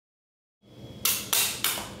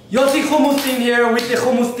Yossi Hummustein here with the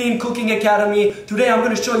Hummustein Cooking Academy. Today I'm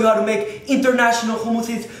going to show you how to make international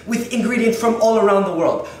hummuses with ingredients from all around the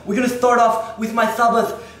world. We're going to start off with my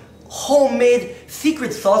Saba's homemade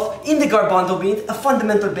secret sauce in the garbanzo beans, a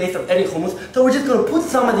fundamental base of any hummus. So we're just going to put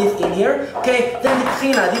some of this in here, okay? Then the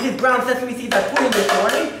tahina, this is ground sesame seeds I put in this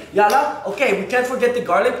morning. Yalla, okay, we can't forget the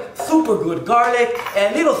garlic, super good garlic,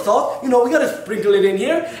 and little salt, you know, we got to sprinkle it in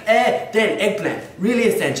here. And then eggplant, really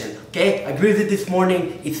essential. Okay, I grilled it this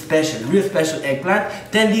morning, it's special, real special eggplant.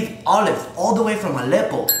 Then these olives, all the way from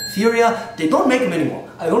Aleppo, Syria, they don't make them anymore.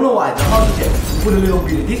 I don't know why, they're hard to get. Put a little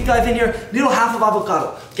bit of these guys in here, little half of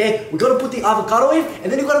avocado. Okay, we gotta put the avocado in, and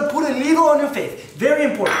then you gotta put a little on your face. Very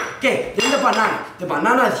important. Okay, then the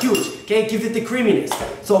banana is huge. Okay, gives it the creaminess.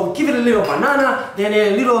 So we give it a little banana, then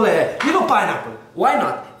a little pineapple. Why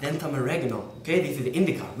not? Then some oregano. Okay, this is the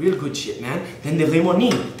indica, real good shit, man. Then the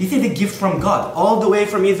limonin. This is a gift from God, all the way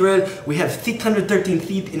from Israel. We have 613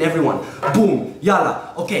 seeds in everyone. Boom,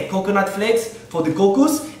 yalla. Okay, coconut flakes for the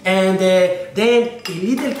couscous, and then a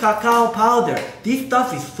little cacao powder. This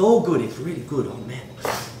stuff is so good, it's really good, oh man.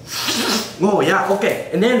 Oh yeah, okay,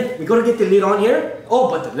 and then we gotta get the lid on here. Oh,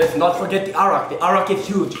 but let's not forget the arak. The arak is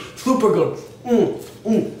huge, super good.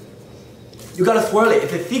 You gotta swirl it,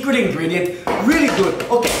 it's a secret ingredient, really good.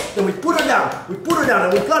 Okay, then we put her down,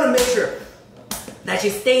 and we gotta make sure that she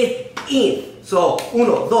stays in. So,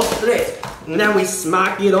 1, 2, 3, and then we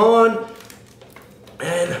smack it on,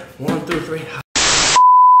 and 1, 2, 3.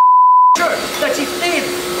 Sure that she stays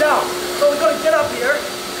down. So we're gonna get up here,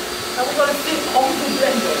 and we're gonna sit on the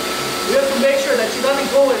blender. We have to make sure that she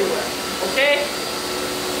doesn't go anywhere, okay?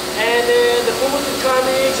 And then the hummus is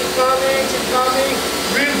coming, she's coming,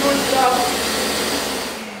 real good stuff.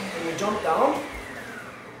 And we jump down,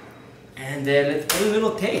 and then let's get a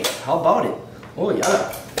little taste. How about it? Oh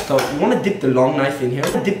yeah. So you want to dip the long knife in here.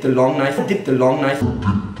 Dip the long knife.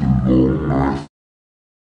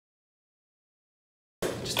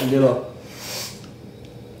 Just a little.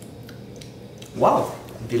 Wow,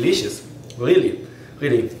 delicious. Really.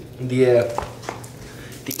 The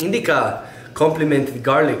indica complements the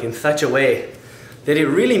garlic in such a way that it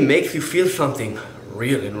really makes you feel something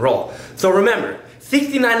real and raw. So remember,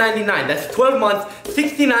 $69.99, that's 12 months,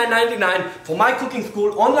 $69.99 for my cooking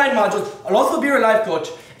school, online modules. I'll also be your life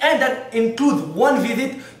coach, and that includes one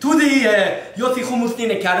visit to the Yossi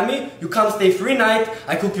Hummustein Academy. You come stay free night,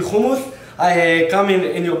 I cook you hummus, I come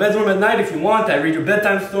in your bedroom at night if you want, I read your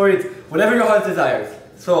bedtime stories, whatever your heart desires.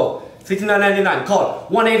 So, $69.99, call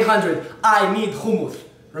 1-800-I-NEED-HUMMUS.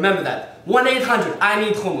 Remember that,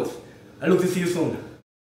 1-800-I-NEED-HUMMUS. I look to see you soon.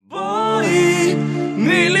 בואי,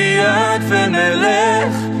 תני לי יד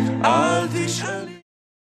ונלך